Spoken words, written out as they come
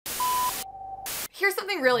Here's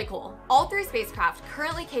something really cool. All 3 spacecraft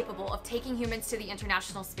currently capable of taking humans to the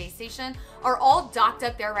International Space Station are all docked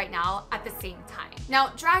up there right now at the same time. Now,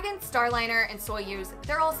 Dragon, Starliner, and Soyuz,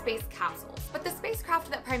 they're all space capsules, but the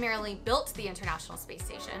spacecraft that primarily built the International Space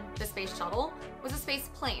Station, the Space Shuttle, was a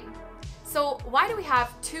space plane. So why do we have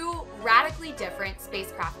 2 radically different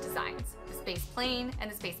spacecraft designs? The space plane and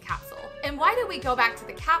the space capsule. And why did we go back to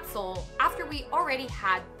the capsule after we already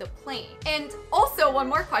had the plane? And also, one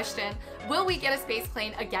more question, will we get a space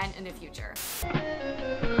plane again in the future?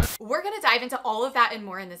 We're gonna dive into all of that and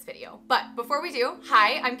more in this video. But before we do,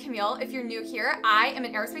 hi, I'm Camille. If you're new here, I am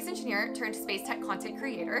an aerospace engineer turned space tech content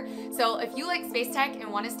creator. So if you like space tech and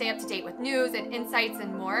want to stay up to date with news and insights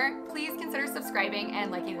and more, please consider subscribing and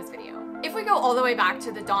liking this video. If we go all the way back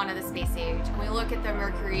to the dawn of the space age, and we look at the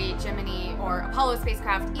Mercury, Gemini, or Apollo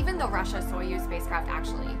spacecraft, even the Russia Soyuz spacecraft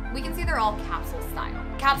actually, we can see they're all capsule style.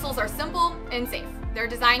 Capsules are simple and safe. They're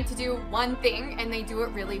designed to do one thing, and they do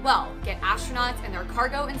it really well: get astronauts and their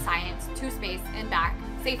cargo and science to space and back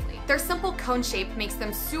safely. Their simple cone shape makes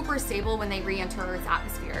them super stable when they re-enter Earth's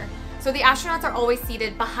atmosphere. So the astronauts are always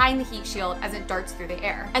seated behind the heat shield as it darts through the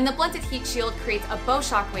air. And the blunted heat shield creates a bow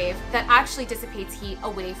shock wave that actually dissipates heat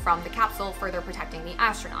away from the capsule, further protecting the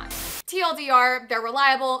astronauts. TLDR, they're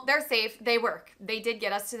reliable, they're safe, they work. They did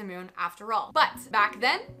get us to the moon after all. But back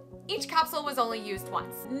then, each capsule was only used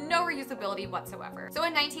once. No reusability whatsoever. So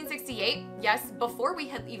in 1968, yes, before we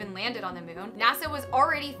had even landed on the moon, NASA was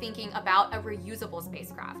already thinking about a reusable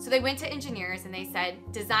spacecraft. So they went to engineers and they said,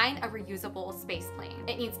 design a reusable space plane.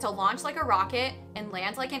 It needs to launch like a rocket and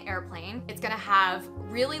land like an airplane. It's gonna have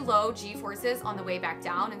really low G-forces on the way back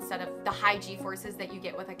down instead of the high G-forces that you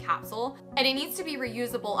get with a capsule. And it needs to be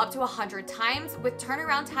reusable up to 100 times with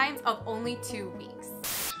turnaround times of only 2 weeks.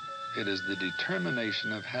 It is the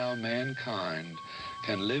determination of how mankind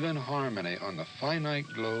can live in harmony on the finite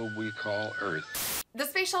globe we call Earth. The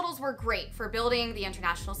space shuttles were great for building the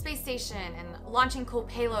International Space Station and launching cool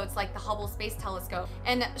payloads like the Hubble Space Telescope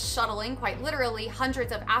and shuttling, quite literally,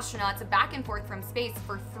 hundreds of astronauts back and forth from space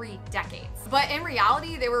for 3 decades. But in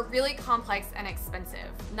reality, they were really complex and expensive.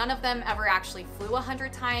 None of them ever actually flew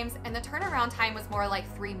 100 times, and the turnaround time was more like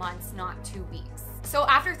 3 months, not 2 weeks. So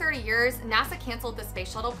after 30 years, NASA canceled the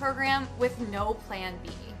Space Shuttle program with no plan B.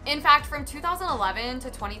 In fact, from 2011 to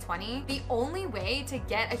 2020, the only way to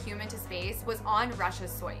get a human to space was on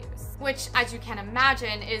Russia's Soyuz, which, as you can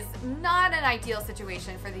imagine, is not an ideal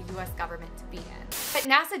situation for the US government to be in. But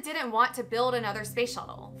NASA didn't want to build another space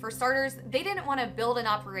shuttle. For starters, they didn't want to build and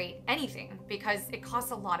operate anything because it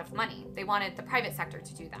costs a lot of money. They wanted the private sector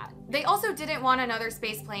to do that. They also didn't want another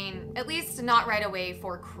space plane, at least not right away,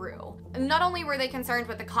 for crew. Not only were they concerned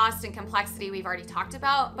with the cost and complexity we've already talked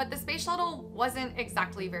about, but the space shuttle wasn't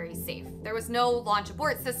exactly very safe. There was no launch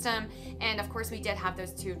abort system, and of course we did have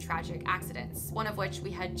those 2 tragic accidents, one of which we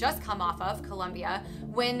had just come off of, Columbia,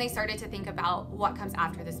 when they started to think about what comes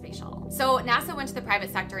after the space shuttle. So NASA went to the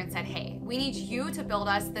private sector and said, hey, we need you to build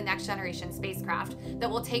us the next generation spacecraft that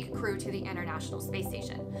will take crew to the International Space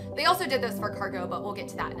Station. They also did this for cargo, but we'll get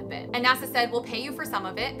to that in a bit. And NASA said, we'll pay you for some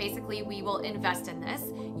of it. Basically, we will invest in this.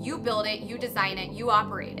 You build it, you design it, you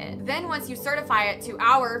operate it. Then once you certify it to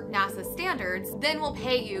our NASA standards, then we'll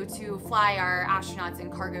pay you to fly our astronauts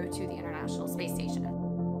and cargo to the International Space Station.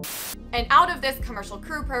 And out of this Commercial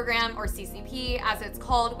Crew Program, or CCP as it's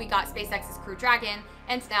called, we got SpaceX's Crew Dragon,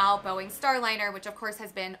 and now Boeing's Starliner, which of course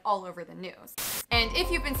has been all over the news. And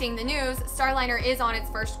if you've been seeing the news, Starliner is on its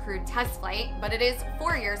first crewed test flight, but it is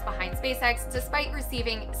 4 years behind SpaceX, despite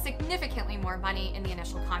receiving significantly more money in the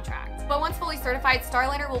initial contract. But once fully certified,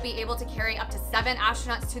 Starliner will be able to carry up to 7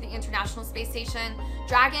 astronauts to the International Space Station.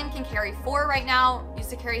 Dragon can carry 4 right now, used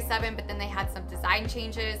to carry 7, but then they had some design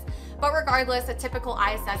changes. But regardless, a typical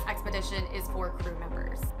ISS expedition is 4 crew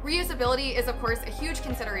members. Reusability is of course a huge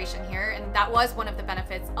consideration here, and that was one of the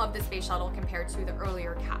benefits of the Space Shuttle compared to the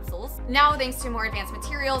earlier capsules. Now, thanks to more advanced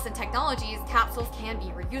materials and technologies, capsules can be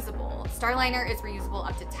reusable. Starliner is reusable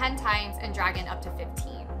up to 10 times and Dragon up to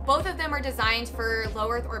 15. Both of them are designed for low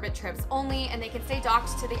Earth orbit trips only, and they can stay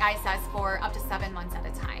docked to the ISS for up to 7 months at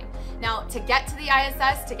a time. Now, to get to the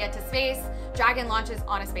ISS, to get to space, Dragon launches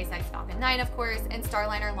on a SpaceX Falcon 9, of course, and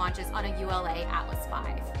Starliner launches on a ULA Atlas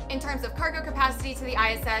V. In terms of cargo capacity to the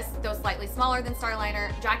ISS, though slightly smaller than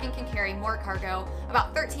Starliner, Dragon can carry more cargo,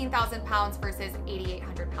 about 13,000 pounds versus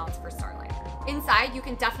 8,800 pounds for Starliner. Inside, you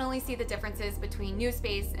can definitely see the differences between new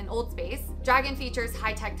space and old space. Dragon features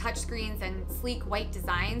high-tech touchscreens and sleek white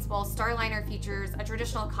designs, while Starliner features a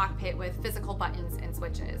traditional cockpit with physical buttons and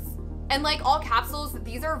switches. And like all capsules,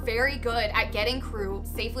 these are very good at getting crew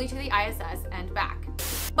safely to the ISS and back.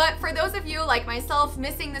 But for those of you like myself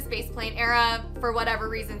missing the spaceplane era, for whatever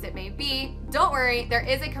reasons it may be, don't worry, there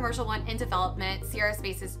is a commercial one in development, Sierra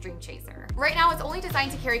Space's Dream Chaser. Right now it's only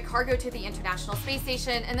designed to carry cargo to the International Space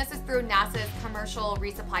Station, and this is through NASA's Commercial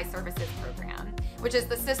Resupply Services program, which is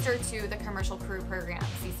the sister to the Commercial Crew Program,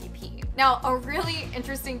 CCP. Now, a really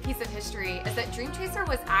interesting piece of history is that Dream Chaser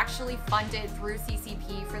was actually funded through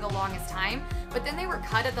CCP for the longest time, but then they were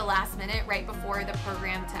cut at the last minute right before the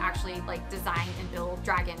program to actually like design and build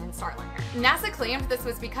Dragon and Starliner. NASA claimed this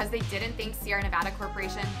was because they didn't think Sierra Nevada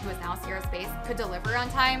Corporation, who is now Sierra Space, could deliver on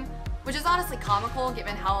time, which is honestly comical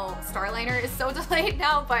given how Starliner is so delayed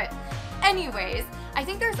now, but anyways, I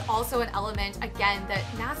think there's also an element, again, that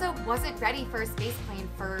NASA wasn't ready for a spaceplane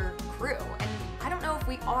for crew, and I don't know if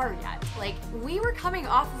we are yet. Like, we were coming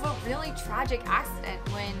off of a really tragic accident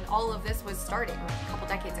when all of this was starting a couple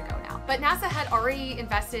decades ago now. But NASA had already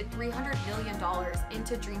invested $300 million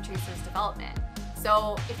into Dream Chaser's development.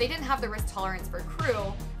 So if they didn't have the risk tolerance for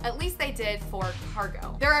crew, at least they did for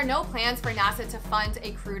cargo. There are no plans for NASA to fund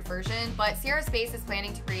a crewed version, but Sierra Space is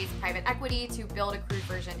planning to raise private equity to build a crewed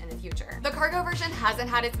version in the future. The cargo version hasn't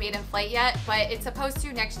had its maiden flight yet, but it's supposed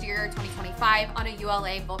to next year, 2025, on a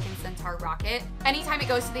ULA Vulcan Centaur rocket. Anytime it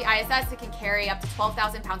goes to the ISS, it can carry up to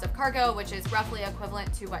 12,000 pounds of cargo, which is roughly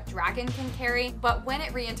equivalent to what Dragon can carry. But when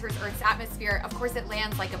it re-enters Earth's atmosphere, of course it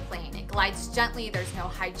lands like a plane. It glides gently, there's no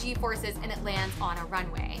high G forces, and it lands on a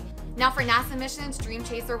runway. Now for NASA missions, Dream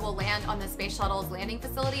Chaser will land on the Space Shuttle's landing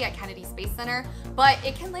facility at Kennedy Space Center, but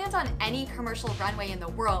it can land on any commercial runway in the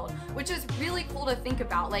world, which is really cool to think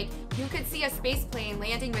about. Like, you could see a space plane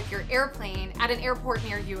landing with your airplane at an airport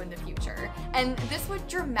near you in the future. And this would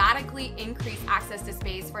dramatically increase access to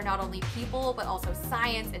space for not only people, but also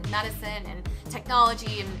science and medicine and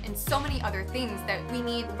technology and so many other things that we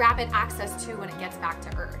need rapid access to when it gets back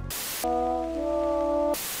to Earth.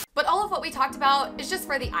 But all of what we talked about is just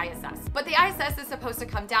for the ISS. But the ISS is supposed to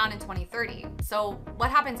come down in 2030. So what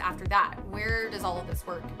happens after that? Where does all of this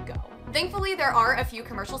work go? Thankfully, there are a few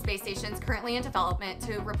commercial space stations currently in development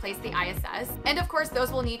to replace the ISS. And of course,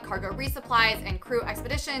 those will need cargo resupplies and crew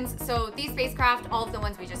expeditions. So these spacecraft, all of the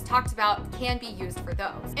ones we just talked about, can be used for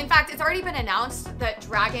those. In fact, it's already been announced that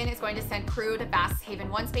Dragon is going to send crew to Bass Haven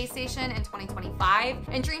 1 space station in 2025.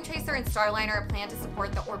 And Dream Chaser and Starliner plan to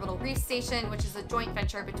support the Orbital Reef Station, which is a joint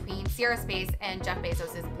venture between Sierra Space and Jeff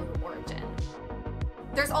Bezos' Blue Origin.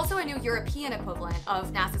 There's also a new European equivalent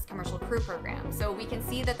of NASA's Commercial Crew Program, so we can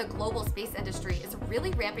see that the global space industry is really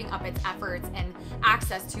ramping up its efforts and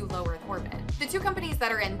access to low Earth orbit. The two companies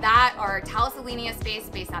that are in that are Thales Alenia Space,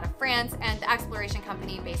 based out of France, and the exploration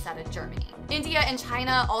company based out of Germany. India and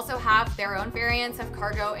China also have their own variants of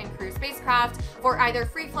cargo and crew spacecraft for either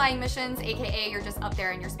free-flying missions, aka you're just up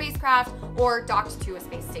there in your spacecraft, or docked to a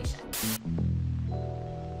space station.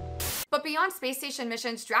 But beyond space station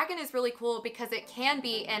missions, Dragon is really cool because it can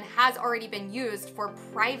be and has already been used for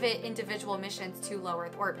private individual missions to low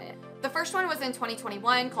Earth orbit. The first one was in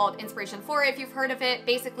 2021 called Inspiration 4, if you've heard of it.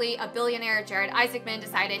 Basically, a billionaire, Jared Isaacman,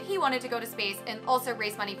 decided he wanted to go to space and also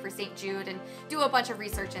raise money for St. Jude and do a bunch of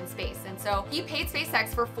research in space. And so he paid SpaceX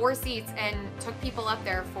for 4 seats and took people up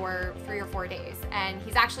there for 3 or 4 days. And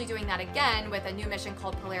he's actually doing that again with a new mission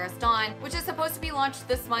called Polaris Dawn, which is supposed to be launched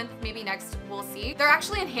this month, maybe next, we'll see. They're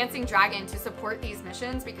actually enhancing Dragon to support these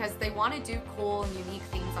missions because they want to do cool and unique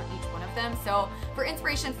things on each one of them. So for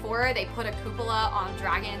Inspiration 4, they put a cupola on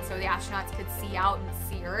Dragon so the astronauts could see out and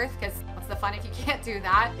see Earth, because what's the fun if you can't do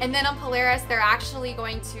that? And then on Polaris, they're actually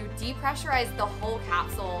going to depressurize the whole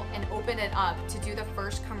capsule and open it up to do the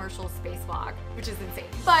first commercial spacewalk, which is insane.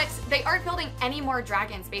 But they aren't building any more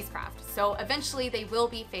Dragon spacecraft, so eventually they will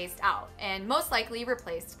be phased out and most likely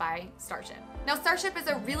replaced by Starship. Now, Starship is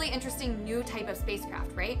a really interesting new type of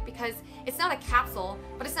spacecraft, right? Because it's not a capsule,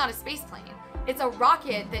 but it's not a space plane. It's a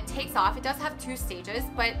rocket that takes off. It does have 2 stages,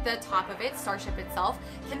 but the top of it, Starship itself,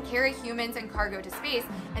 can carry humans and cargo to space,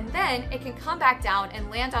 and then it can come back down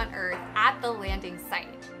and land on Earth at the landing site.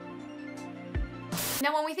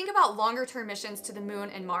 Now, when we think about longer term missions to the moon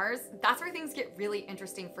and Mars, that's where things get really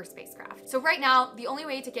interesting for spacecraft. So right now, the only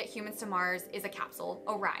way to get humans to Mars is a capsule,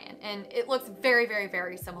 Orion, and it looks very, very,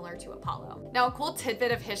 very similar to Apollo. Now, a cool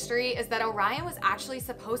tidbit of history is that Orion was actually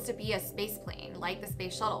supposed to be a space plane, like the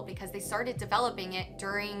Space Shuttle, because they started developing it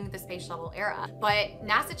during the Space Shuttle era. But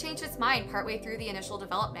NASA changed its mind partway through the initial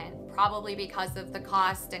development, probably because of the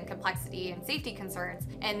cost and complexity and safety concerns.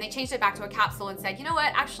 And they changed it back to a capsule and said, you know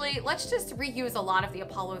what, actually, let's just reuse a lot of of the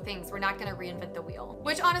Apollo things. We're not gonna reinvent the wheel.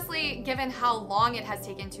 Which honestly, given how long it has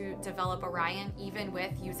taken to develop Orion, even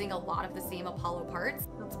with using a lot of the same Apollo parts,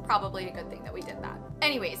 it's probably a good thing that we did that.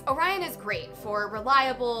 Anyways, Orion is great for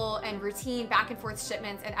reliable and routine back and forth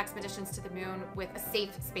shipments and expeditions to the moon with a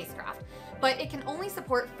safe spacecraft, but it can only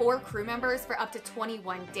support 4 crew members for up to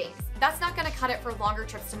 21 days. That's not gonna cut it for longer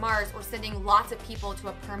trips to Mars or sending lots of people to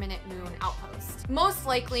a permanent moon outpost. Most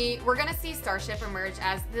likely, we're gonna see Starship emerge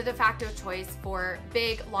as the de facto choice for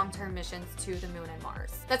big long-term missions to the moon and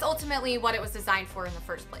Mars. That's ultimately what it was designed for in the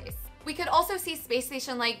first place. We could also see space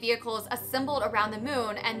station-like vehicles assembled around the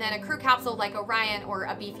moon, and then a crew capsule like Orion or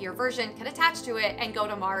a beefier version could attach to it and go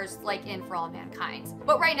to Mars like in For All Mankind.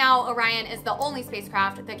 But right now, Orion is the only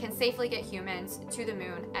spacecraft that can safely get humans to the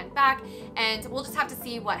moon and back, and we'll just have to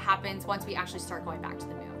see what happens once we actually start going back to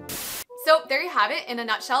the moon. So there you have it, in a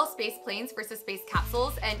nutshell, space planes versus space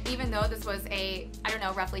capsules. And even though this was a, I don't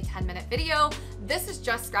know, roughly 10-minute video, this is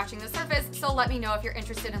just scratching the surface. So let me know if you're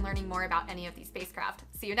interested in learning more about any of these spacecraft.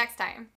 See you next time.